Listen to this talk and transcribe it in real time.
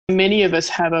Many of us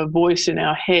have a voice in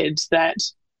our heads that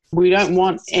we don't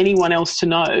want anyone else to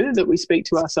know that we speak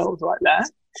to ourselves like that,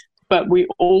 but we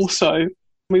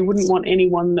wouldn't want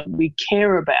anyone that we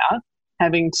care about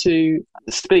having to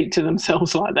speak to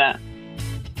themselves like that.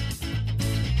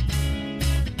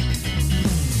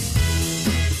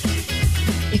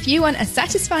 If you want a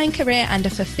satisfying career and a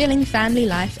fulfilling family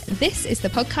life, this is the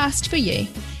podcast for you.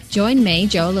 Join me,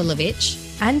 Joel Lilovich,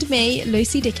 and me,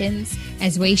 Lucy Dickens,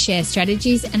 as we share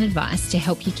strategies and advice to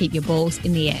help you keep your balls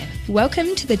in the air.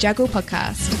 Welcome to the Juggle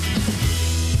Podcast.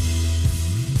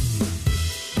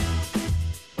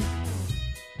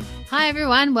 Hi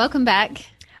everyone, welcome back.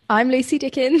 I'm Lucy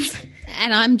Dickens.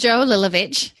 And I'm Joel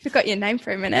Lilovich. Forgot your name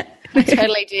for a minute. I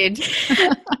totally did.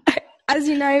 As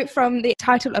you know from the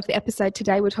title of the episode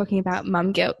today, we're talking about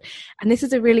mum guilt. And this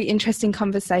is a really interesting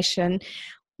conversation.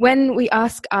 When we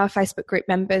ask our Facebook group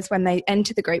members when they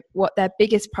enter the group what their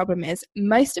biggest problem is,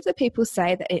 most of the people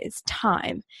say that it is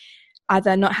time.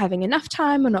 Either not having enough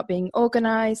time or not being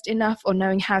organised enough or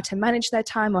knowing how to manage their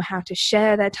time or how to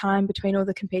share their time between all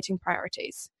the competing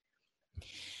priorities.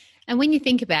 And when you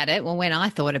think about it, well, when I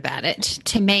thought about it,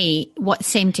 to me, what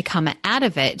seemed to come out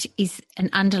of it is an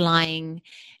underlying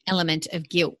element of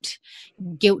guilt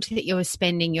that you're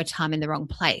spending your time in the wrong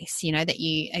place, you know, that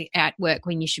you are at work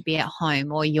when you should be at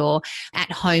home, or you're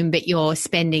at home but you're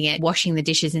spending it washing the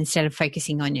dishes instead of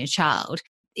focusing on your child.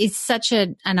 It's such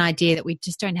an idea that we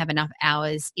just don't have enough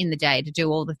hours in the day to do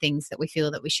all the things that we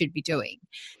feel that we should be doing.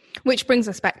 Which brings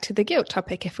us back to the guilt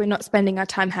topic. If we're not spending our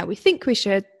time how we think we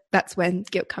should, that's when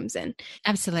guilt comes in.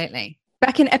 Absolutely.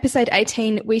 Back in episode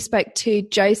 18, we spoke to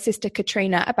Joe's sister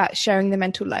Katrina about sharing the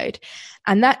mental load.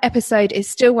 And that episode is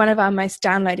still one of our most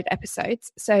downloaded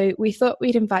episodes. So we thought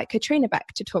we'd invite Katrina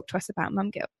back to talk to us about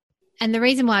mum guilt. And the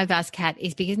reason why I've asked Kat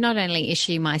is because not only is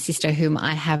she my sister, whom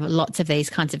I have lots of these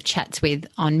kinds of chats with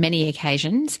on many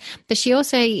occasions, but she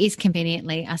also is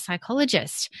conveniently a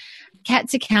psychologist.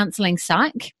 Kat's a counselling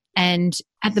psych. And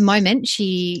at the moment,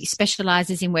 she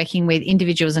specialises in working with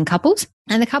individuals and couples.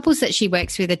 And the couples that she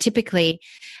works with are typically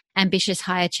ambitious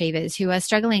high achievers who are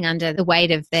struggling under the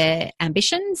weight of their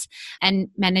ambitions and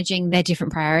managing their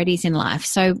different priorities in life.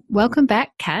 So welcome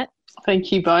back, Kat.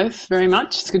 Thank you both very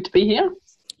much. It's good to be here.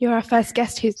 You're our first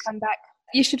guest who's come back.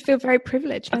 You should feel very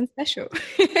privileged and special.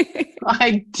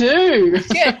 I do.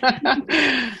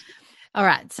 All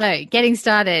right. So getting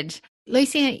started.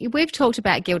 Lucy, we've talked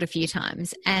about guilt a few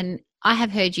times, and I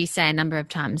have heard you say a number of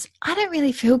times, I don't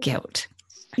really feel guilt.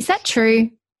 Is that true?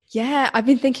 Yeah, I've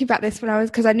been thinking about this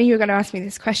because I knew you were going to ask me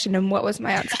this question and what was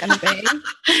my answer going to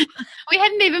be. We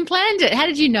hadn't even planned it. How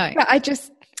did you know? But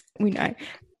we know.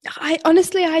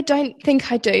 I don't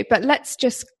think I do, but let's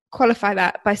just qualify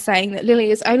that by saying that Lily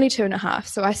is only 2.5,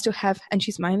 so I still have, and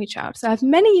she's my only child, so I have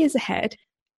many years ahead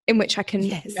in which I can,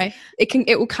 yes.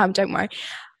 It will come, don't worry.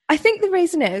 I think the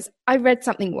reason is I read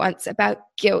something once about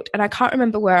guilt, and I can't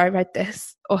remember where I read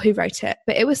this or who wrote it,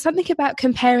 but it was something about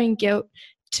comparing guilt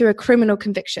to a criminal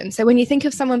conviction. So when you think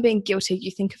of someone being guilty, you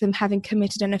think of them having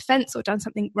committed an offence or done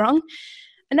something wrong.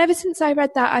 And ever since I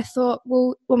read that, I thought,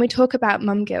 well, when we talk about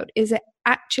mum guilt, is it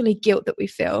actually guilt that we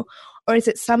feel, or is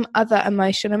it some other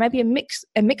emotion, or maybe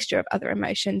a mixture of other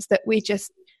emotions that we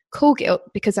just call guilt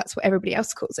because that's what everybody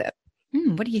else calls it?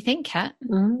 What do you think, Kat?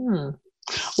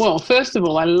 Well, first of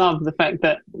all, I love the fact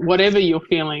that whatever you're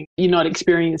feeling, you're not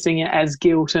experiencing it as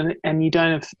guilt and you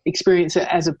don't experience it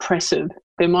as oppressive.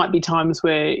 There might be times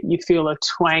where you feel a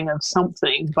twang of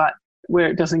something, but where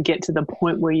it doesn't get to the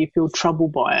point where you feel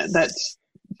troubled by it. That's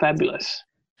fabulous.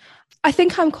 I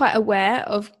think I'm quite aware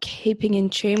of keeping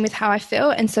in tune with how I feel.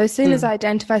 And so as soon as I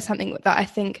identify something that I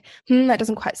think, that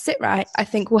doesn't quite sit right, I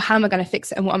think, well, how am I going to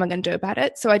fix it and what am I going to do about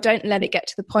it? So I don't let it get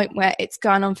to the point where it's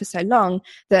gone on for so long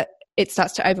that it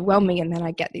starts to overwhelm me and then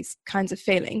I get these kinds of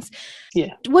feelings.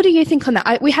 Yeah. What do you think on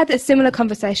that? We had a similar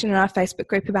conversation in our Facebook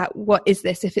group about what is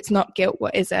this? If it's not guilt,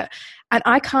 what is it? And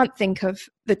I can't think of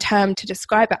the term to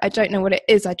describe it. I don't know what it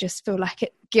is. I just feel like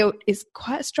guilt is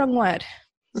quite a strong word.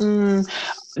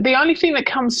 The only thing that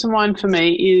comes to mind for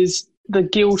me is the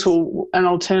guilt, or an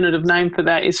alternative name for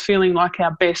that is feeling like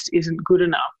our best isn't good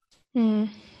enough.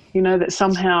 You know, that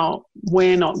somehow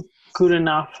we're not good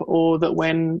enough, or that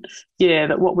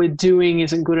that what we're doing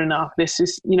isn't good enough. This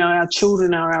is, our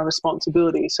children are our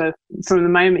responsibility. So from the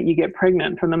moment you get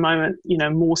pregnant, from the moment,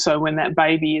 more so when that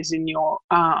baby is in your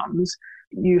arms,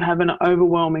 you have an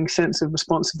overwhelming sense of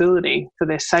responsibility for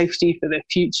their safety, for their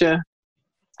future,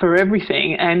 for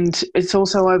everything. And it's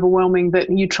also overwhelming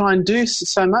that you try and do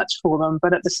so much for them,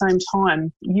 but at the same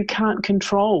time, you can't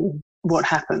control what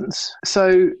happens.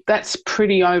 So that's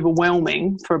pretty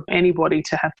overwhelming for anybody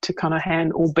to have to kind of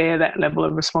hand or bear that level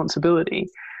of responsibility.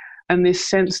 and this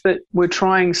sense that we're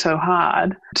trying so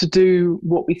hard to do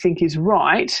what we think is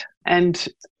right. And,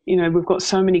 we've got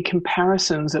so many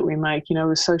comparisons that we make,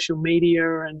 with social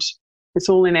media, and it's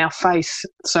all in our face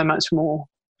so much more,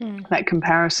 that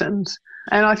comparisons.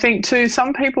 And I think too,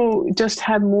 some people just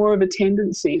have more of a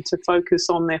tendency to focus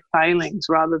on their failings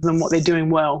rather than what they're doing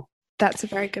well. That's a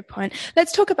very good point.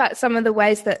 Let's talk about some of the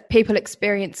ways that people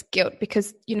experience guilt,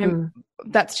 because,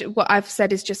 that's what I've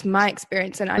said is just my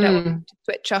experience, and I don't want to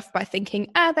switch off by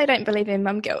thinking, they don't believe in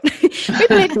mum guilt. We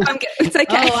believe in mum guilt. It's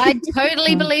okay. Oh, I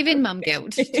totally believe in mum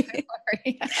guilt. Don't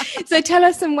worry. So tell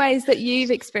us some ways that you've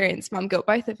experienced mum guilt,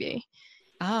 both of you.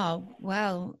 Oh,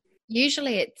 well,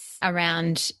 usually it's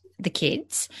around the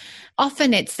kids.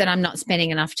 Often it's that I'm not spending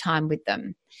enough time with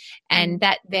them. And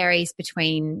that varies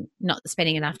between not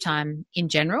spending enough time in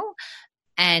general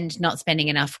and not spending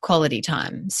enough quality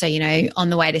time. So, on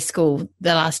the way to school,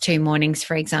 the last 2 mornings,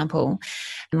 for example,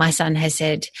 my son has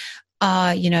said,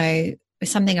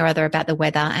 something or other about the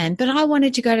weather, but I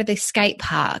wanted to go to the skate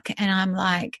park. And I'm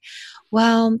like,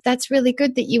 well, that's really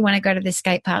good that you want to go to the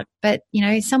skate park, but,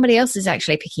 somebody else is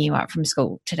actually picking you up from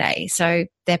school today, so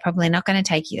they're probably not going to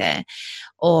take you there.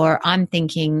 Or I'm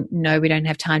thinking, no, we don't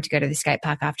have time to go to the skate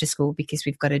park after school because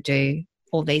we've got to do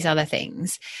all these other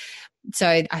things. So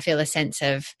I feel a sense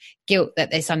of guilt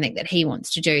that there's something that he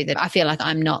wants to do that I feel like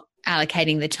I'm not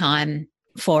allocating the time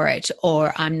for it,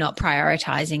 or I'm not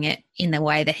prioritizing it in the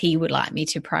way that he would like me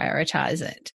to prioritize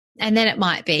it. And then it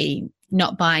might be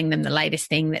not buying them the latest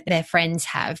thing that their friends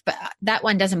have. But that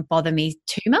one doesn't bother me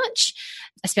too much,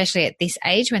 especially at this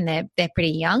age when they're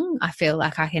pretty young. I feel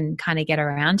like I can kind of get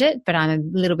around it, but I'm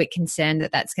a little bit concerned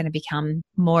that that's going to become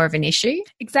more of an issue.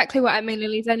 Exactly what I mean.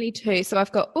 Lily's only 2, so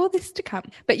I've got all this to come.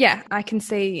 But yeah, I can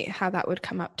see how that would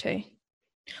come up too.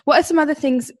 What are some other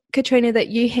things, Katrina, that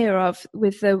you hear of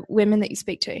with the women that you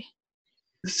speak to?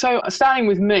 So starting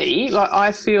with me,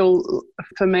 I feel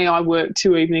for me, I work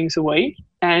 2 evenings a week,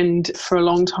 and for a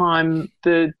long time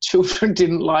the children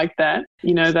didn't like that.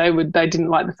 They didn't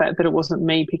like the fact that it wasn't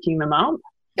me picking them up.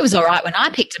 It was all right when I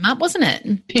picked them up, wasn't it?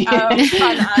 Yeah,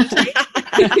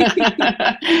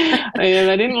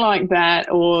 they didn't like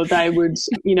that, or they would,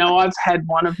 I've had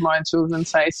one of my children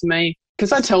say to me,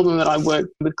 because I tell them that I work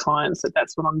with clients,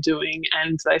 that's what I'm doing,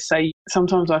 and they say,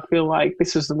 sometimes I feel like,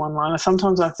 this was the one liner,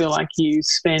 sometimes I feel like you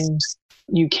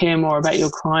care more about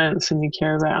your clients than you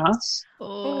care about us.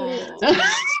 Oh.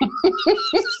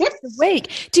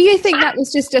 Weak. Do you think that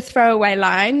was just a throwaway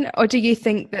line, or do you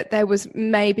think that there was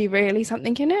maybe really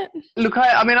something in it? Look,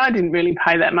 I didn't really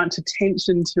pay that much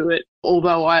attention to it,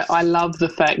 although I love the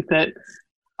fact that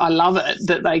I love it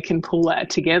that they can pull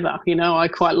that together. I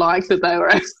quite like that they were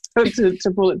able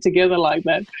to pull it together like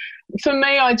that. For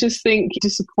me, I just think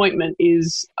disappointment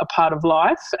is a part of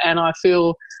life, and I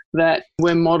feel that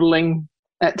we're modelling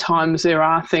at times there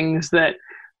are things that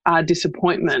are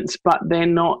disappointments, but they're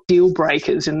not deal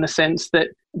breakers in the sense that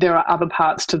there are other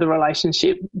parts to the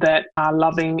relationship that are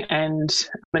loving and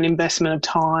an investment of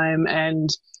time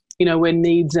and, where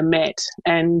needs are met.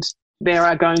 And there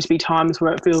are going to be times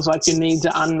where it feels like your needs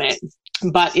are unmet.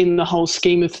 But in the whole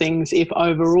scheme of things, if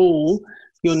overall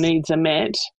your needs are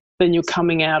met, then you're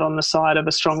coming out on the side of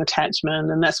a strong attachment,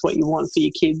 and that's what you want for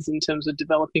your kids in terms of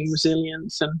developing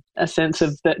resilience and a sense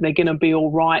of that they're going to be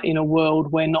all right in a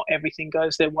world where not everything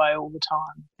goes their way all the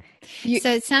time.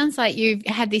 So it sounds like you've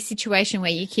had this situation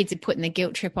where your kids are putting the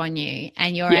guilt trip on you,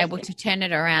 and you're able to turn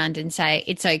it around and say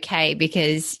it's okay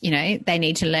because, they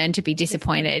need to learn to be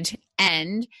disappointed,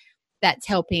 and that's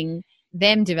helping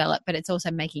them develop, but it's also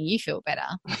making you feel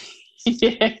better.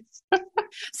 Yes.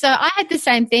 So I had the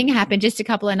same thing happen just a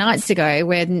couple of nights ago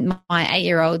when my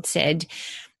 8-year-old said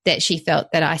that she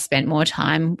felt that I spent more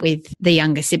time with the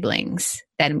younger siblings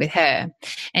than with her.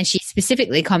 And she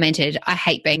specifically commented, I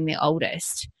hate being the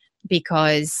oldest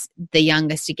because the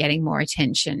youngest are getting more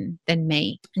attention than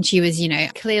me. And she was,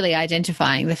 clearly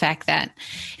identifying the fact that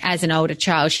as an older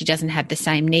child, she doesn't have the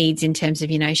same needs in terms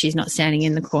of, she's not standing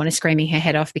in the corner screaming her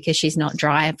head off because she's not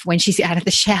dry when she's out of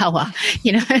the shower,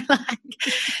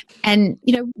 and,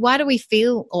 why do we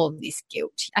feel all of this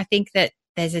guilt? I think that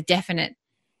there's a definite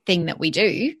thing that we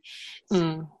do,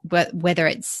 but whether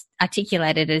it's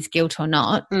articulated as guilt or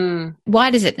not. Why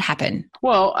does it happen?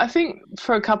 Well, I think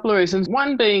for a couple of reasons.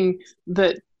 One being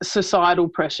that societal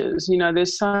pressures,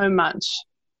 there's so much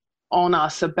on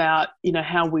us about,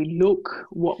 how we look,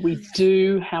 what we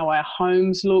do, how our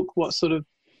homes look, what sort of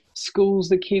schools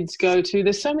the kids go to.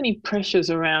 There's so many pressures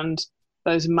around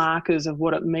those markers of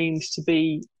what it means to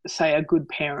be, say, a good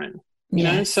parent, you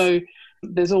know? So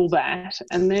there's all that.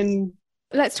 And then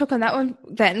let's talk on that one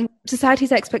then.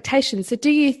 Society's expectations. So do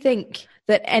you think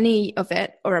that any of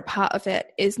it or a part of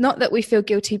it is not that we feel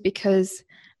guilty because,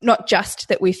 not just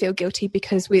that we feel guilty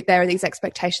because there are these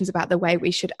expectations about the way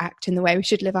we should act and the way we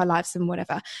should live our lives and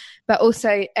whatever, but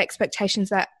also expectations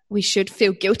that we should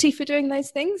feel guilty for doing those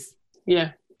things.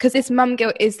 Yeah. Because this mum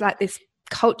guilt is like this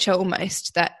culture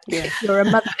almost that if you're a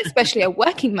mother, especially a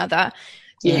working mother,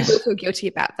 you will feel guilty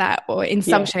about that or in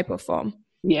some shape or form.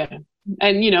 Yeah.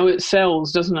 And, it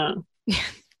sells, doesn't it? Yeah.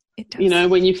 It does.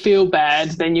 When you feel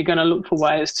bad, then you're going to look for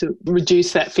ways to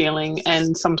reduce that feeling.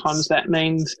 And sometimes that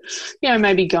means,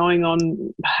 maybe going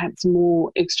on perhaps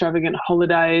more extravagant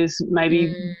holidays,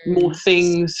 maybe more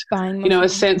things, buying more things. A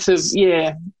sense of,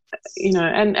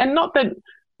 and not that,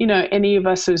 any of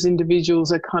us as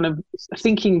individuals are kind of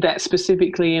thinking that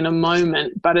specifically in a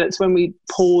moment, but it's when we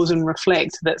pause and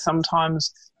reflect that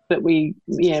sometimes that we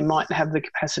might have the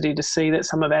capacity to see that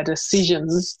some of our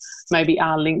decisions maybe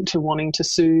are linked to wanting to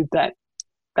soothe that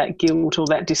guilt or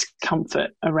that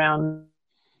discomfort around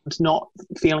not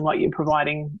feeling like you're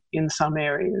providing in some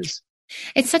areas.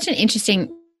 It's such an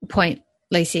interesting point,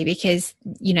 Lucy, because,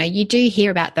 you do hear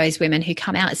about those women who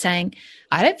come out saying,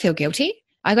 I don't feel guilty.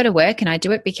 I got to work and I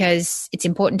do it because it's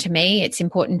important to me. It's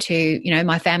important to,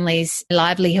 my family's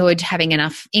livelihood, having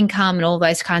enough income and all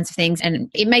those kinds of things.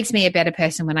 And it makes me a better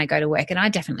person when I go to work. And I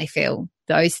definitely feel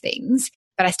those things,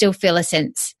 but I still feel a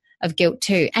sense of guilt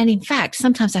too. And in fact,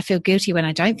 sometimes I feel guilty when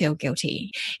I don't feel guilty.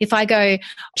 If I go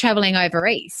traveling over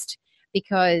east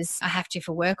because I have to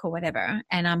for work or whatever,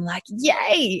 and I'm like,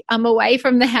 yay, I'm away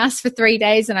from the house for 3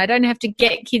 days and I don't have to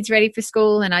get kids ready for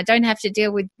school and I don't have to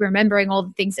deal with remembering all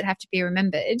the things that have to be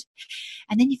remembered.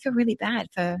 And then you feel really bad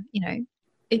for,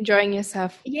 enjoying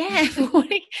yourself. Yeah.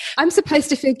 I'm supposed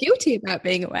to feel guilty about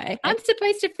being away. I'm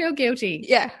supposed to feel guilty.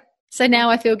 Yeah. So now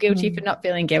I feel guilty for not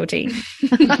feeling guilty.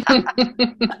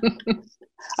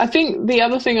 I think the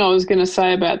other thing I was going to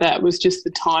say about that was just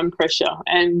the time pressure.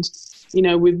 And,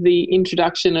 with the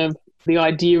introduction of the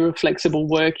idea of flexible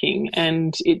working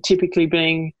and it typically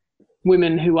being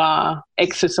women who are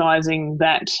exercising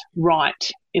that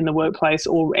right in the workplace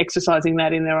or exercising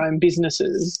that in their own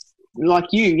businesses, like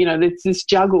there's this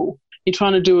juggle. You're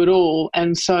trying to do it all.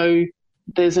 And so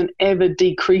there's an ever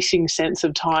decreasing sense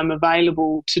of time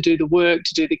available to do the work,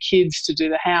 to do the kids, to do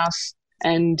the house.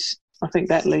 And I think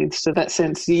that leads to that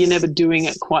sense that you're never doing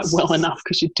it quite well enough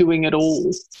because you're doing it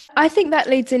all. I think that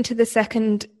leads into the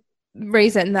second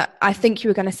reason that I think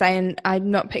you were going to say, and I'm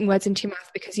not putting words into your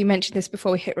mouth because you mentioned this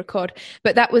before we hit record,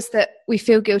 but that was that we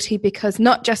feel guilty because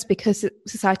not just because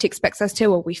society expects us to,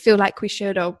 or we feel like we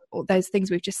should, or those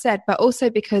things we've just said, but also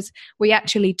because we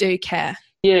actually do care.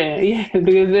 Yeah,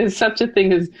 because there's such a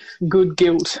thing as good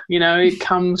guilt, it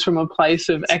comes from a place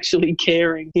of actually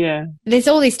caring. Yeah. There's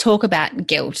all this talk about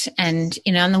guilt and,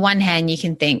 on the one hand you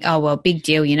can think, oh, well, big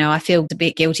deal, I feel a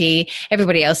bit guilty.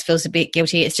 Everybody else feels a bit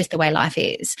guilty. It's just the way life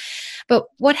is. But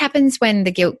what happens when the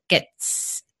guilt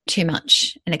gets too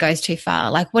much and it goes too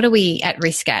far? Like, what are we at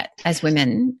risk at as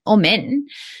women or men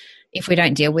if we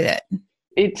don't deal with it?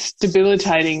 It's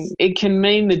debilitating. It can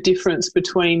mean the difference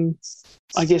between,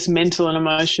 I guess, mental and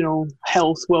emotional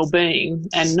health, well-being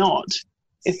and not.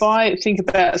 If I think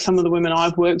about some of the women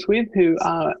I've worked with who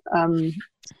are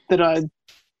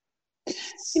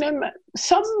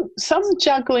some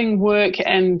juggling work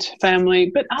and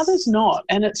family, but others not.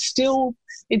 And it's still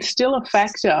a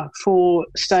factor for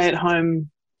stay-at-home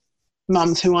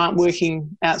mums who aren't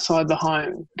working outside the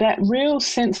home. That real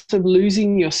sense of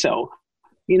losing yourself.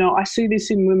 I see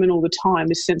this in women all the time,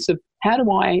 this sense of how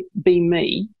do I be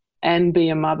me and be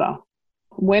a mother?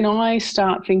 When I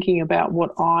start thinking about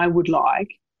what I would like,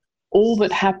 all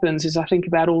that happens is I think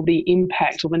about all the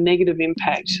impact or the negative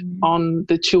impact on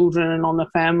the children and on the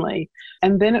family.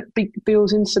 And then it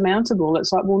feels insurmountable.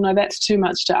 It's like, well, no, that's too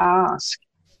much to ask.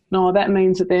 No, that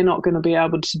means that they're not going to be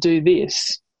able to do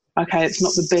this. Okay, it's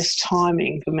not the best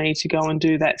timing for me to go and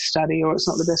do that study, or it's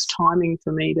not the best timing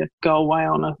for me to go away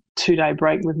on a 2-day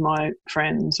break with my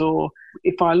friends, or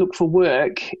if I look for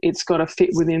work, it's got to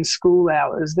fit within school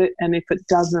hours, and if it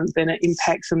doesn't, then it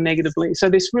impacts them negatively. So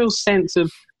this real sense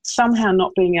of somehow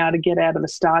not being able to get out of the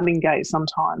starting gate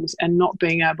sometimes and not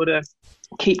being able to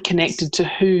keep connected to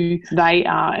who they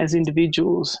are as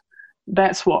individuals.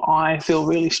 That's what I feel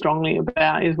really strongly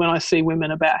about, is when I see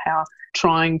women about how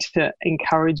trying to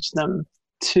encourage them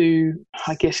to,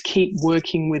 I guess, keep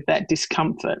working with that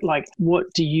discomfort. Like, what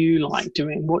do you like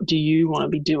doing? What do you want to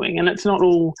be doing? And it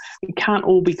can't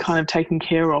all be kind of taken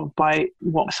care of by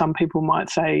what some people might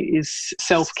say is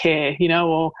self-care,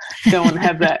 or go and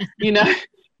have that,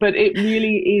 But it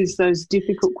really is those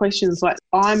difficult questions. Like,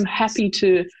 I'm happy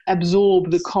to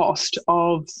absorb the cost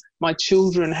of my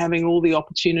children having all the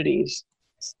opportunities,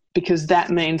 because that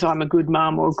means I'm a good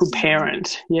mum or a good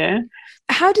parent. Yeah.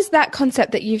 How does that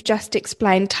concept that you've just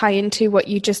explained tie into what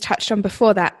you just touched on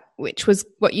before that, which was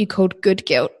what you called good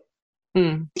guilt?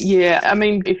 Yeah, I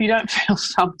mean, if you don't feel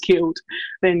some guilt,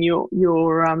 then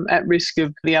you're at risk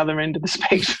of the other end of the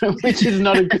spectrum, which is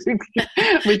not a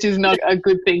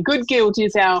good thing. Good guilt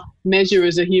is our measure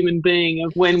as a human being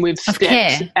of when we've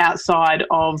stepped outside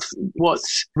of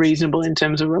what's reasonable in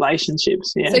terms of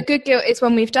relationships. Yeah. So good guilt is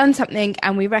when we've done something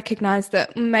and we recognise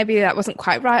that maybe that wasn't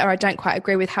quite right, or I don't quite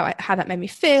agree with how that made me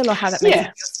feel, or how that made me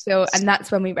feel, and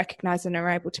that's when we recognise and are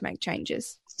able to make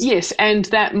changes. Yes, and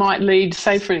that might lead,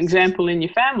 say for an example in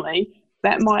your family,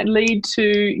 that might lead to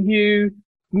you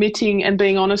admitting and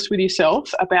being honest with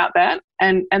yourself about that,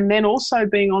 and then also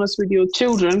being honest with your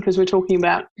children, because we're talking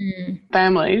about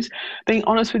families, being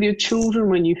honest with your children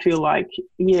when you feel like,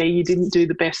 you didn't do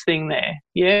the best thing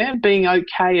there, being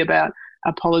okay about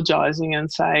apologising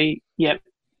and say,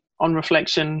 on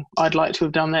reflection, I'd like to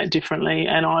have done that differently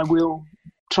and I will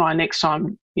try next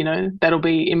time. That'll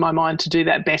be in my mind to do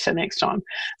that better next time,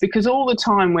 because all the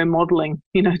time we're modelling,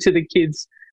 to the kids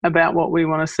about what we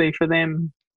want to see for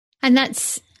them. And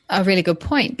that's a really good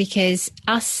point, because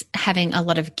us having a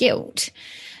lot of guilt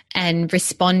and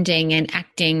responding and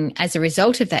acting as a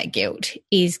result of that guilt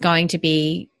is going to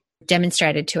be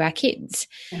demonstrated to our kids.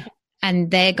 Yeah.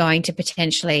 And they're going to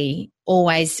potentially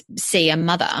always see a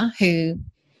mother who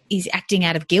is acting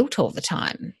out of guilt all the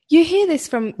time. You hear this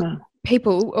from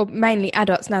people, or mainly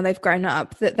adults now they've grown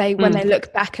up, that they when they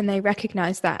look back and they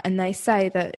recognise that, and they say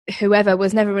that whoever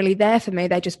was never really there for me,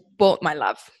 they just bought my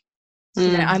love.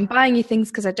 I'm buying you things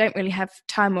because I don't really have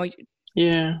time.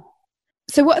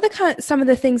 So what are some of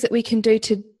the things that we can do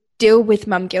to deal with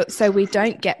mum guilt so we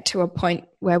don't get to a point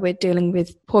where we're dealing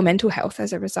with poor mental health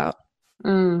as a result?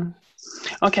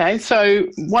 Okay, so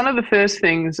one of the first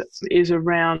things is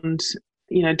around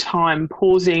time,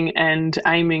 pausing and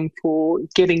aiming for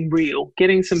getting real,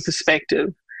 getting some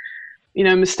perspective.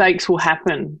 Mistakes will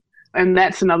happen, and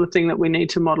that's another thing that we need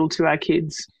to model to our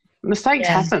kids. Mistakes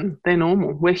happen. They're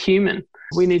normal. We're human.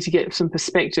 We need to get some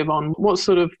perspective on what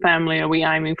sort of family are we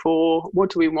aiming for? What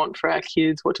do we want for our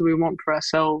kids? What do we want for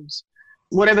ourselves?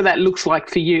 Whatever that looks like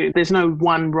for you, there's no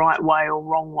one right way or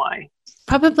wrong way.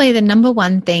 Probably the number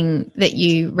one thing that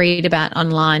you read about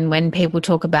online when people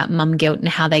talk about mum guilt and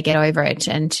how they get over it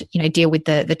and, deal with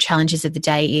the challenges of the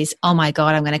day is, oh my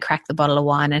God, I'm going to crack the bottle of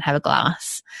wine and have a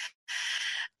glass.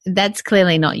 That's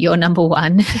clearly not your number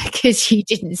one, because you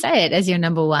didn't say it as your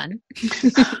number one.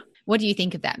 What do you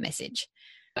think of that message?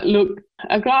 Look,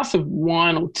 a glass of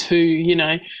wine or two,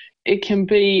 it can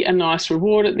be a nice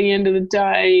reward at the end of the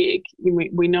day. We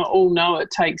all know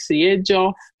it takes the edge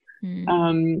off.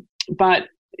 But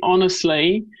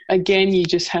honestly, again, you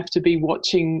just have to be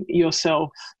watching yourself.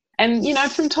 And,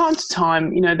 from time to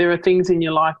time, there are things in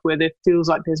your life where there feels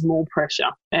like there's more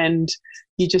pressure, and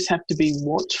you just have to be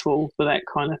watchful for that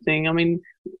kind of thing. I mean,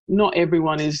 not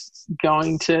everyone is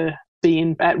going to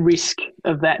be at risk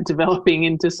of that developing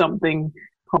into something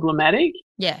problematic.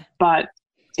 Yeah. But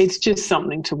it's just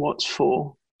something to watch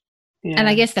for. Yeah. And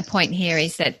I guess the point here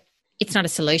is that it's not a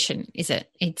solution, is it?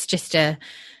 It's just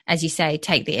as you say,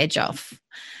 take the edge off.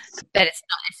 But it's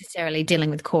not necessarily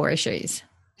dealing with core issues.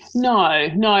 No.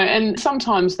 And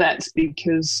sometimes that's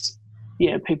because,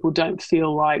 people don't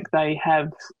feel like they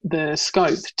have the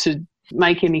scope to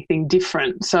make anything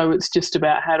different. So it's just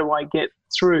about, how do I get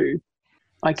through?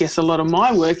 I guess a lot of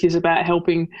my work is about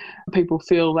helping people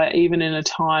feel that even in a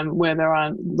time where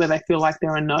they feel like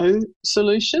there are no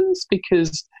solutions,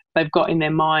 because they've got in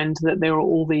their mind that there are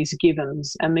all these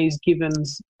givens, and these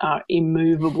givens are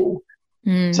immovable.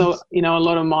 So, a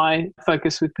lot of my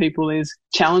focus with people is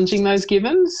challenging those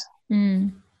givens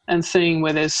and seeing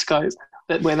where there's scope,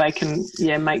 where they can,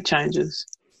 make changes.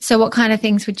 So what kind of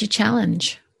things would you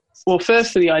challenge? Well,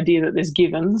 firstly, the idea that there's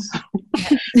givens,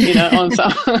 on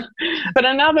some. But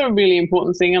another really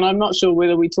important thing, and I'm not sure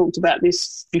whether we talked about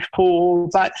this before,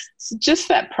 but just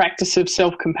that practice of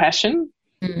self-compassion.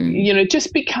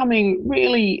 Just becoming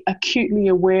really acutely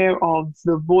aware of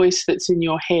the voice that's in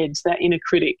your head, that inner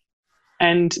critic,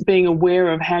 and being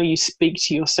aware of how you speak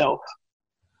to yourself.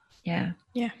 Yeah.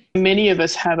 Many of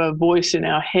us have a voice in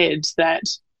our heads that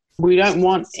we don't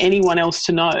want anyone else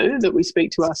to know that we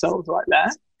speak to ourselves like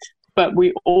that, but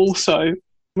we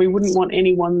wouldn't want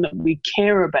anyone that we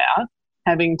care about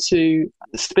having to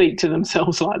speak to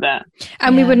themselves like that.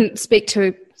 And we wouldn't speak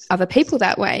to other people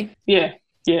that way. Yeah.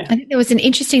 I think there was an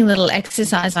interesting little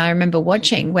exercise I remember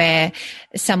watching where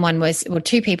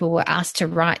two people were asked to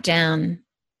write down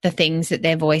the things that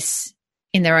their voice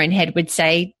in their own head would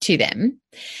say to them.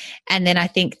 And then I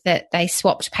think that they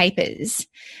swapped papers,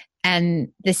 and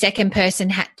the second person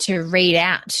had to read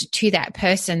out to that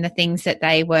person the things that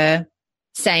they were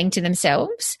saying to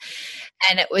themselves.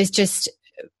 And it was just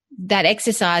that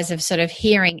exercise of sort of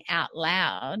hearing out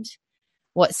loud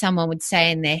what someone would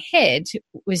say in their head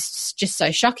was just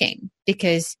so shocking,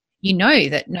 because you know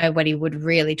that nobody would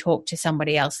really talk to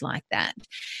somebody else like that.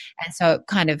 And so it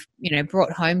kind of,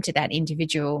 brought home to that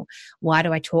individual, why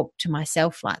do I talk to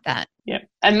myself like that? Yeah,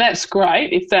 and that's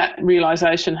great if that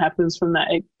realisation happens from that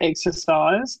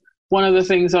exercise. One of the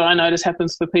things that I notice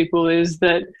happens for people is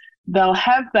that they'll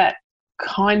have that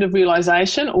kind of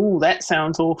realisation, oh, that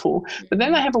sounds awful, but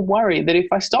then they have a worry that if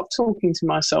I stop talking to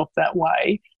myself that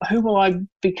way, who will I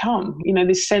become?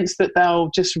 This sense that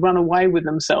they'll just run away with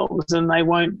themselves and they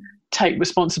won't take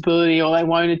responsibility, or they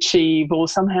won't achieve, or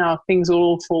somehow things will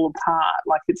all fall apart.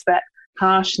 Like it's that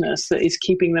harshness that is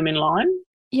keeping them in line.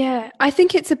 Yeah, I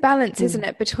think it's a balance, isn't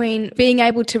it, between being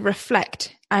able to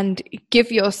reflect and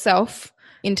give yourself,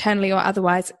 internally or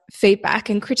otherwise, feedback,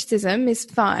 and criticism is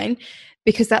fine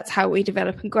because that's how we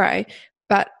develop and grow,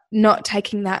 but not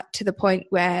taking that to the point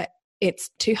where it's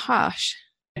too harsh.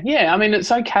 Yeah, I mean,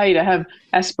 it's okay to have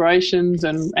aspirations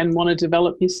and want to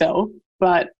develop yourself,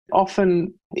 but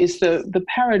often it's the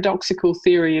paradoxical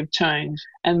theory of change,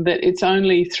 and that it's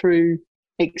only through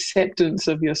acceptance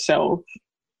of yourself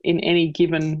in any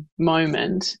given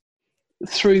moment,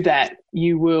 through that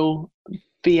you will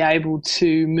be able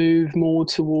to move more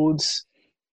towards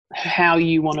how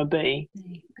you want to be.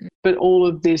 But all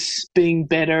of this being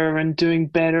better and doing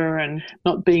better and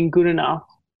not being good enough,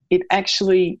 it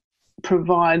actually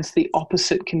provides the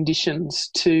opposite conditions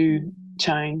to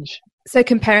change. So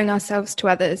comparing ourselves to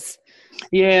others.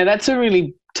 Yeah, that's a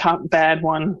really bad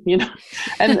one,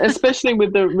 and especially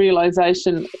with the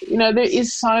realisation, there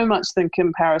is so much the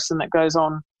comparison that goes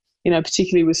on,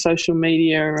 particularly with social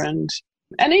media and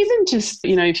even just,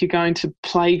 if you're going to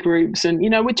play groups and,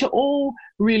 which are all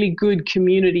really good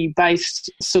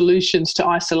community-based solutions to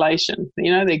isolation.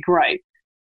 They're great.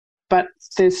 But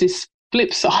there's this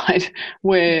flip side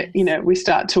where, we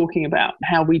start talking about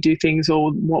how we do things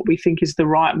or what we think is the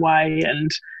right way,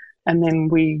 and then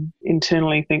we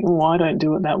internally think, oh, I don't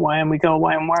do it that way, and we go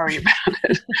away and worry about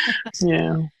it.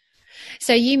 Yeah.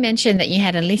 So you mentioned that you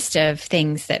had a list of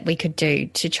things that we could do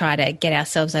to try to get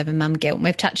ourselves over mum guilt.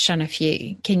 We've touched on a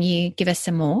few. Can you give us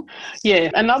some more? Yeah,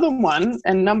 another one,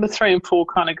 and number 3 and 4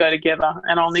 kind of go together,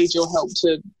 and I'll need your help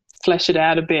to flesh it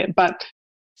out a bit. But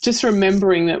just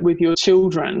remembering that with your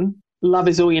children, love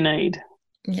is all you need.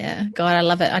 Yeah, God, I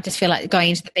love it. I just feel like going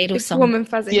into the Beatles song. Warm and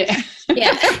fuzzy. Yeah.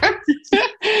 Yeah.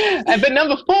 But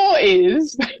number 4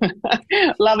 is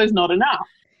love is not enough.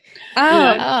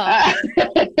 Oh.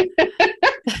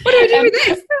 What do we do with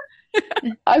this?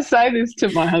 I say this to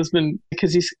my husband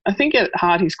because I think at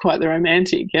heart he's quite the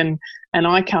romantic, and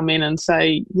I come in and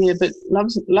say, yeah, but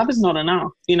love is not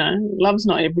enough, love's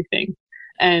not everything.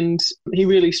 And he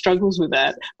really struggles with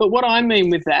that. But what I mean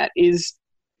with that is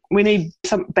we need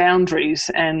some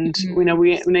boundaries, and we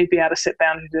need to be able to set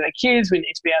boundaries with our kids. We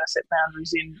need to be able to set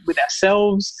boundaries with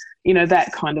ourselves,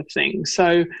 that kind of thing.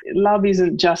 So love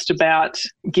isn't just about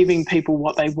giving people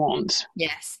what they want.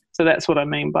 Yes. So that's what I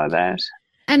mean by that.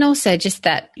 And also just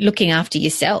that looking after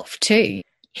yourself too.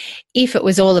 If it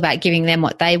was all about giving them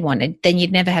what they wanted, then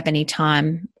you'd never have any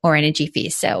time or energy for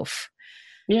yourself.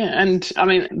 Yeah, and I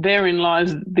mean, therein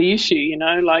lies the issue,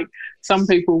 like some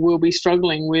people will be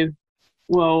struggling with,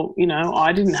 well,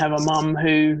 I didn't have a mum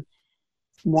who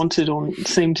wanted or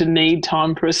seemed to need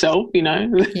time for herself,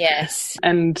 Yes.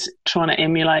 And trying to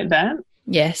emulate that.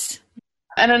 Yes.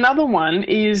 And another one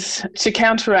is to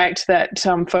counteract that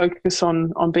focus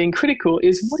on being critical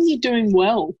is, what are you doing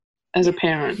well as a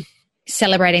parent?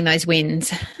 Celebrating those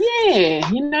wins. Yeah,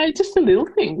 just the little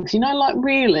things, like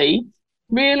really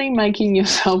making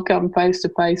yourself come face to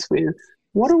face with,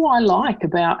 what do I like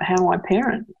about how I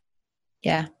parent?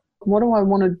 Yeah. What do I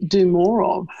want to do more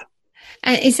of?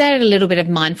 And is there a little bit of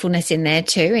mindfulness in there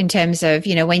too, in terms of,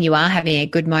 when you are having a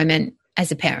good moment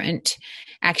as a parent,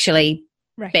 actually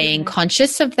being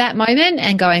conscious of that moment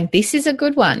and going, this is a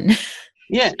good one?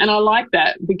 Yeah, and I like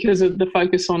that because of the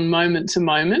focus on moment to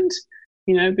moment,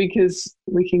 because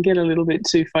we can get a little bit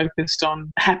too focused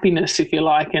on happiness, if you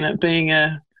like, and it being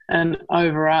an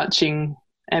overarching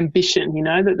ambition,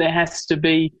 that there has to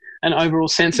be an overall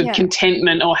sense of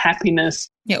contentment or happiness.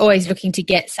 You're always looking to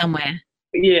get somewhere.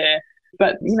 Yeah,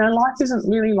 but, life isn't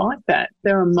really like that.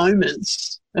 There are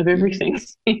moments of everything,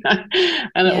 and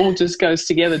it all just goes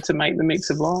together to make the mix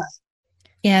of life.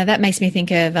 Yeah, that makes me think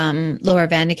of Laura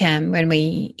Vanderkam when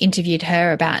we interviewed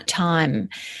her about time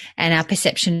and our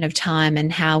perception of time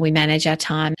and how we manage our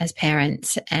time as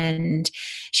parents. And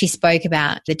she spoke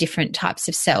about the different types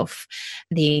of self,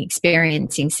 the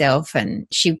experiencing self, and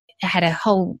she had a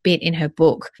whole bit in her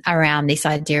book around this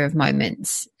idea of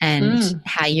moments and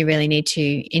how you really need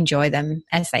to enjoy them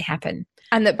as they happen.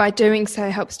 And that by doing so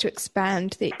helps to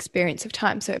expand the experience of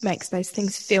time, so it makes those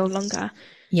things feel longer.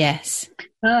 Yes.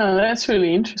 Oh, that's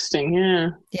really interesting. Yeah.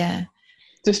 Yeah.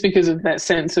 Just because of that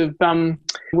sense of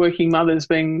working mothers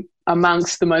being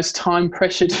amongst the most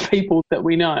time-pressured people that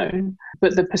we know.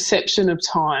 But the perception of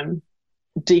time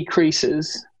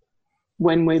decreases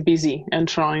when we're busy and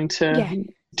trying to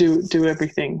do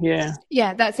everything. Yeah.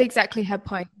 Yeah, that's exactly her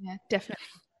point. Yeah, definitely.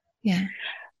 Yeah.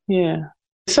 Yeah.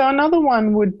 So another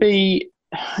one would be,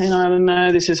 and I don't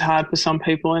know, this is hard for some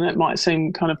people and it might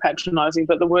seem kind of patronising,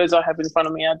 but the words I have in front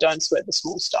of me are don't sweat the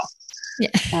small stuff. Yeah.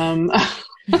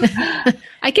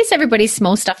 I guess everybody's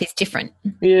small stuff is different.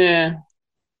 Yeah.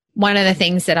 One of the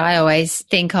things that I always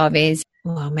think of is,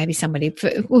 well, maybe somebody,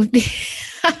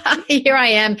 here I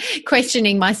am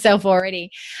questioning myself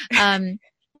already.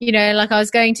 You know, like I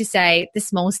was going to say the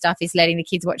small stuff is letting the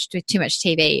kids watch too much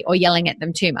TV or yelling at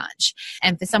them too much.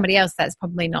 And for somebody else, that's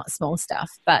probably not small stuff,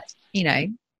 but, you know.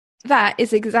 That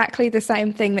is exactly the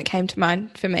same thing that came to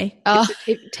mind for me.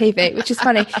 TV, which is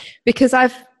funny because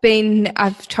I've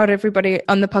told everybody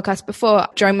on the podcast before,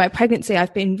 during my pregnancy,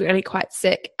 I've been really quite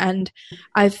sick and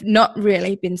I've not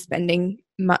really been spending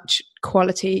much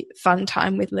quality fun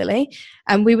time with Lily.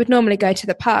 And we would normally go to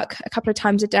the park a couple of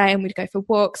times a day and we'd go for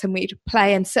walks and we'd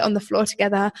play and sit on the floor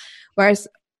together. Whereas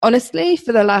honestly,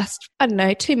 for the last,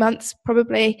 2 months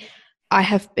probably, I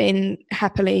have been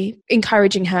happily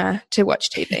encouraging her to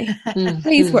watch TV.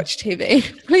 Please watch TV.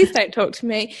 Please don't talk to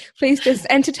me. Please just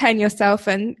entertain yourself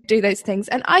and do those things.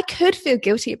 And I could feel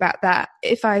guilty about that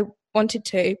if I wanted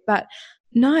to, but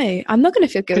no, I'm not going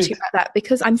to feel guilty about that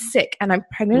because I'm sick and I'm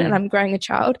pregnant and I'm growing a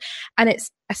child and it's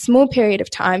a small period of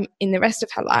time in the rest of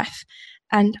her life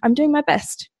and I'm doing my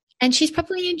best. And she's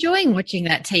probably enjoying watching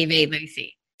that TV,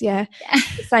 Lucy. Yeah,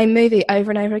 the same movie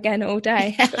over and over again all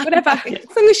day. But whatever, as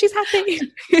long as she's happy,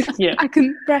 I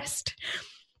can rest.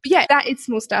 But yeah, that is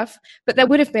small stuff. But there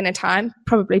would have been a time,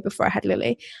 probably before I had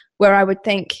Lily, where I would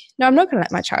think, no, I'm not going to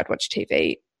let my child watch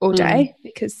TV all day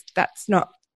because that's not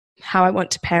how I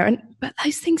want to parent. But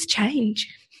those things change.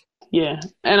 Yeah,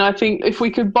 and I think if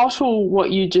we could bottle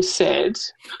what you just said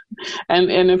and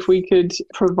if we could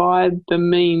provide the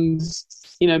means,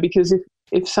 you know, because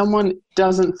if someone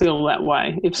doesn't feel that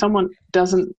way, if someone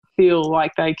doesn't feel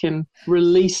like they can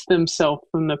release themselves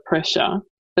from the pressure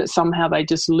that somehow they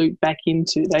just loop back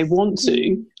into, they want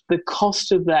to, the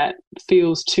cost of that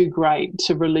feels too great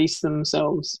to release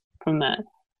themselves from that.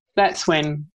 That's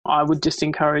when I would just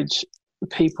encourage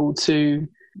people to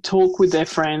talk with their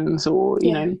friends or,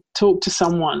 you know, talk to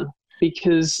someone,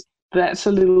 because that's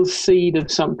a little seed of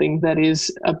something that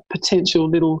is a potential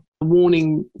little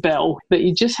warning bell that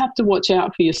you just have to watch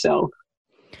out for yourself.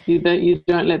 You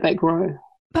don't let that grow.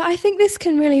 But I think this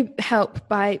can really help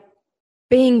by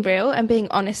being real and being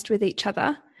honest with each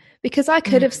other, because I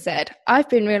could have said, I've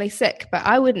been really sick, but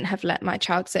I wouldn't have let my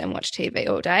child sit and watch TV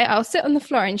all day. I'll sit on the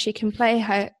floor and she can play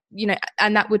her, you know,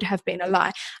 and that would have been a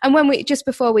lie. And when just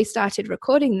before we started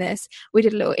recording this, we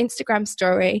did a little Instagram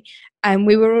story and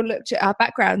we were all looked at our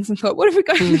backgrounds and thought, what have we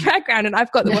got in the background? And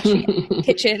I've got the washing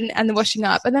kitchen and the washing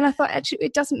up. And then I thought, actually,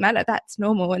 it doesn't matter. That's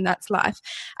normal and that's life.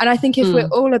 And I think if we're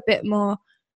all a bit more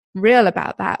real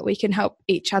about that, we can help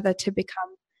each other to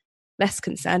become less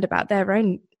concerned about their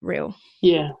own real.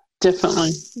 Yeah. Definitely.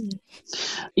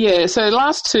 Yeah, so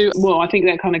last two, well, I think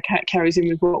that kind of carries in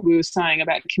with what we were saying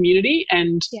about community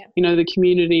and, you know, the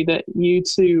community that you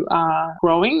two are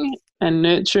growing and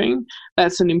nurturing.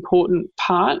 That's an important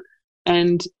part.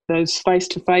 And those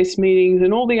face-to-face meetings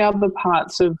and all the other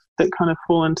parts of that kind of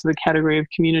fall into the category of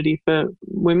community for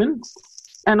women.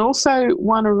 And also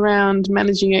one around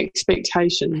managing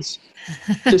expectations.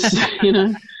 Just, you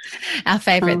know. Our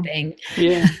favourite thing.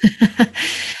 Yeah.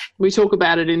 We talk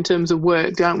about it in terms of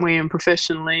work, don't we, and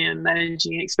professionally, and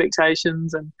managing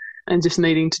expectations and just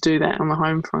needing to do that on the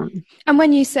home front. And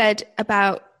when you said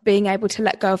about being able to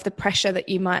let go of the pressure that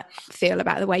you might feel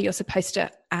about the way you're supposed to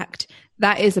act,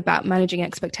 that is about managing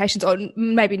expectations, or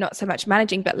maybe not so much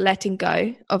managing, but letting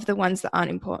go of the ones that aren't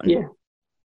important. Yeah.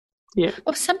 Yeah.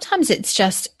 Well, sometimes it's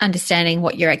just understanding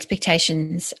what your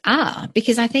expectations are,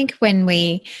 because I think when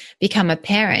we become a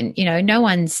parent, you know, no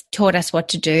one's taught us what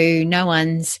to do. No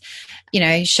one's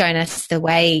shown us the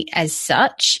way as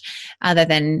such, other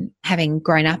than having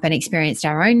grown up and experienced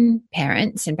our own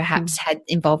parents and perhaps had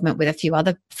involvement with a few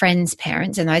other friends'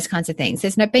 parents and those kinds of things.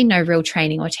 There's been no real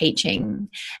training or teaching,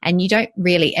 and you don't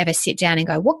really ever sit down and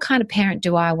go, what kind of parent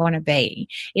do I want to be?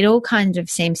 It all kind of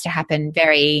seems to happen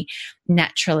very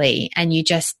naturally, and you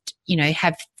just,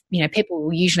 have people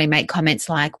will usually make comments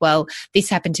like, well, this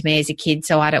happened to me as a kid,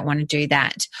 so I don't want to do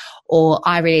that. Or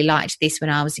I really liked this when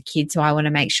I was a kid, so I want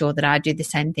to make sure that I do the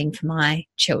same thing for my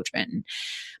children.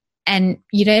 And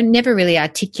you don't never really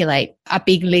articulate a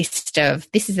big list of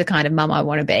this is the kind of mum I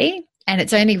want to be. And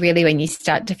it's only really when you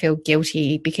start to feel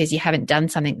guilty because you haven't done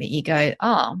something that you go,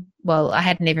 oh, well, I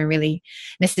hadn't even really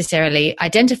necessarily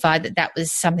identified that that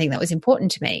was something that was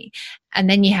important to me. And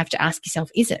then you have to ask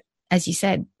yourself, is it, as you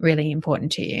said, really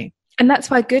important to you? And that's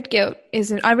why good guilt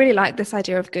isn't, I really like this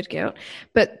idea of good guilt,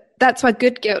 but that's why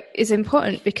good guilt is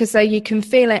important, because so you can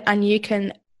feel it and you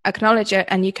can acknowledge it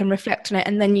and you can reflect on it,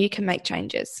 and then you can make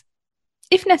changes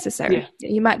if necessary. Yeah.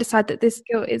 You might decide that this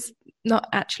guilt is not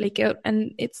actually guilt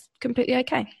and it's completely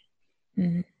okay.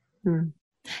 Mm-hmm. And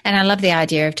I love the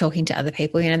idea of talking to other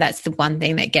people. That's the one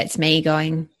thing that gets me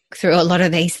going through a lot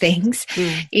of these things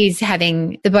is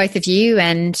having the both of you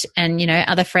and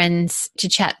other friends to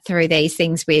chat through these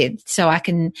things with, so I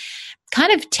can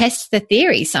kind of test the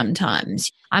theory sometimes.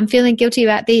 I'm feeling guilty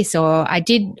about this, or I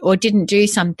did or didn't do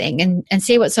something, and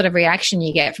see what sort of reaction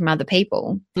you get from other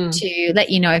people to let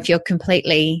you know if you're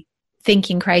completely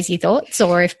thinking crazy thoughts,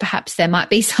 or if perhaps there might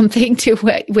be something to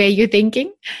where you're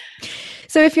thinking.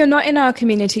 So if you're not in our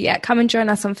community yet, come and join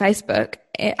us on Facebook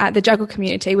at the Juggle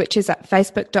Community, which is at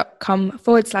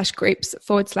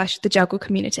facebook.com/groups/the Juggle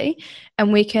Community.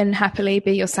 And we can happily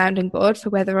be your sounding board for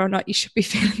whether or not you should be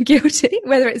feeling guilty,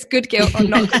 whether it's good guilt or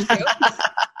not good guilt.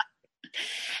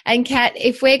 And Kat,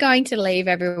 if we're going to leave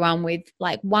everyone with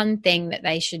like one thing that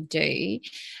they should do,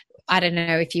 I don't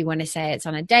know if you want to say it's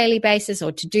on a daily basis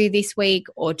or to do this week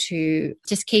or to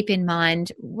just keep in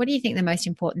mind, what do you think the most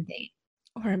important thing?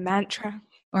 Or a mantra.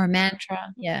 Or a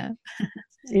mantra, yeah.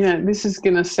 This is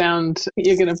going to sound,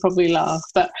 you're going to probably laugh,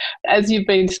 but as you've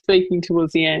been speaking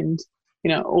towards the end,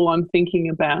 all I'm thinking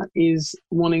about is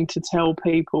wanting to tell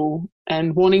people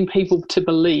and wanting people to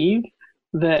believe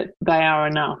that they are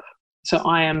enough. So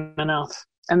I am enough.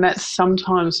 And that's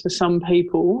sometimes for some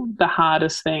people the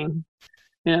hardest thing.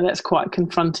 That's quite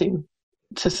confronting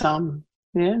to some,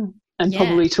 and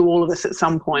probably to all of us at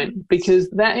some point, because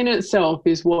that in itself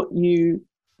is what you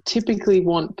typically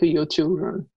want for your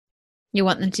children. You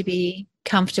want them to be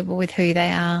comfortable with who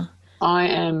they are. I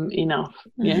am enough.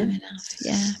 I am enough.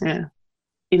 Yeah.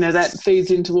 That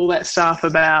feeds into all that stuff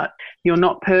about you're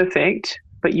not perfect,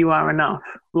 but you are enough.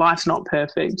 Life's not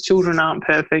perfect. Children aren't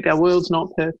perfect. Our world's not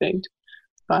perfect.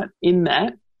 But in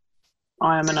that,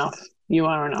 I am enough. You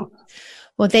are enough.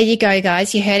 Well, there you go,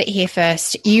 guys. You heard it here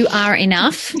first. You are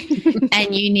enough,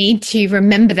 and you need to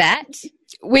remember that.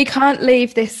 We can't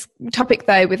leave this topic,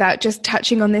 though, without just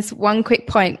touching on this one quick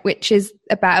point, which is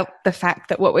about the fact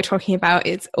that what we're talking about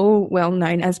is all well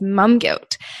known as mum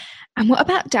guilt. And what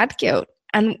about dad guilt?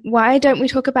 And why don't we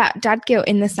talk about dad guilt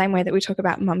in the same way that we talk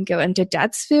about mum guilt? And do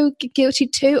dads feel guilty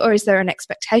too? Or is there an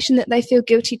expectation that they feel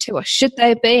guilty too? Or should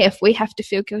they be? If we have to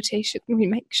feel guilty, should we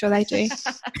make sure they do?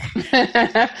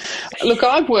 Look,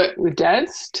 I've worked with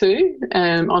dads too,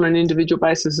 on an individual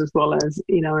basis as well as,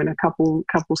 in a couples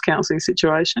counselling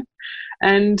situation.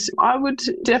 And I would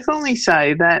definitely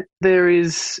say that there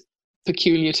is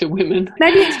peculiar to women.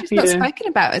 Maybe it's just not spoken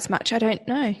about as much. I don't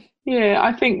know. Yeah,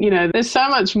 I think, there's so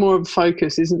much more of a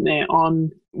focus, isn't there,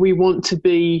 on we want to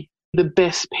be the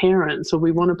best parents, or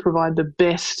we want to provide the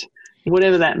best,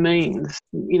 whatever that means.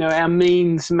 Our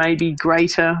means may be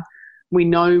greater. We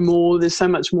know more. There's so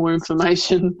much more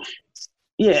information.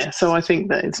 Yeah, so I think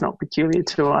that it's not peculiar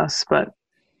to us, but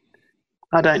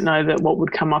I don't know that what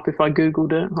would come up if I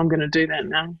Googled it. I'm going to do that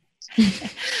now.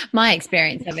 My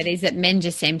experience of it is that men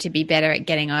just seem to be better at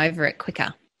getting over it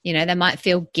quicker. They might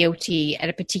feel guilty at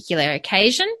a particular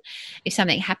occasion if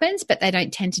something happens, but they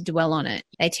don't tend to dwell on it.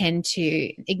 They tend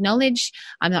to acknowledge,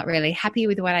 I'm not really happy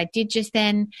with what I did just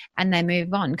then, and they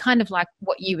move on. Kind of like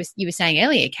what you were saying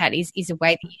earlier, Kat, is a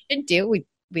way that you should deal with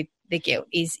the guilt,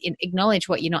 is acknowledge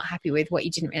what you're not happy with, what you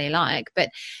didn't really like, but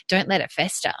don't let it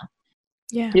fester.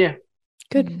 Yeah. Yeah.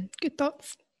 Good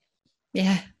thoughts.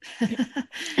 Yeah.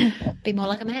 Be more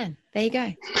like a man. There you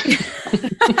go.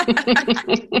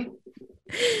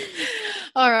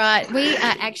 All right. We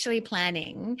are actually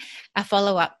planning a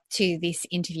follow-up to this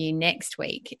interview next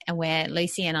week, and where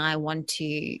Lucy and I want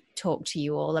to talk to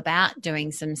you all about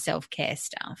doing some self-care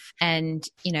stuff. And,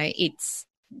 it's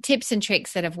tips and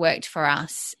tricks that have worked for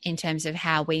us in terms of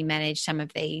how we manage some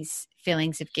of these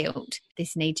feelings of guilt,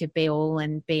 this need to be all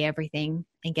and be everything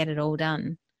and get it all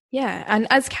done. Yeah, and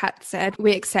as Kat said,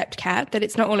 we accept, Kat, that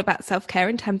it's not all about self-care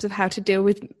in terms of how to deal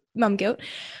with mum guilt,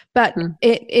 but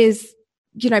it is,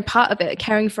 you know, part of it.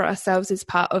 Caring for ourselves is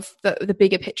part of the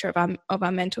bigger picture of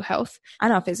our mental health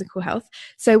and our physical health.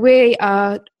 So we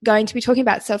are going to be talking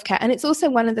about self-care, and it's also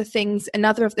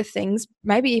another of the things,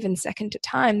 maybe even second to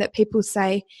time, that people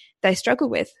say they struggle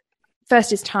with.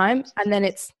 First is time, and then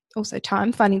it's also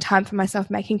time, finding time for myself,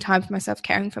 making time for myself,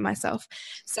 caring for myself.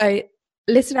 So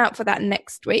listen out for that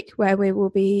next week, where we will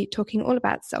be talking all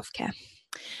about self-care.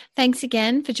 Thanks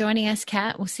again for joining us,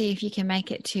 Kat. We'll see if you can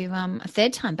make it to a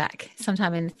third time back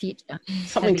sometime in the future.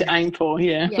 Something to aim for,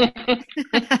 yeah.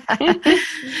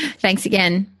 Thanks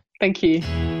again. Thank you.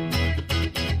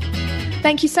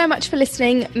 Thank you so much for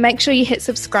listening. Make sure you hit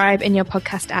subscribe in your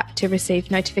podcast app to receive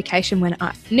notification when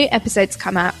our new episodes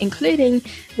come out, including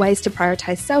ways to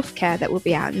prioritise self-care that will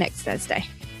be out next Thursday.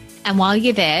 And while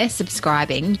you're there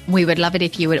subscribing, we would love it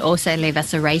if you would also leave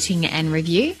us a rating and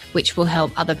review, which will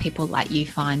help other people like you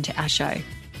find our show.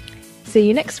 See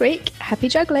you next week. Happy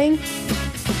juggling.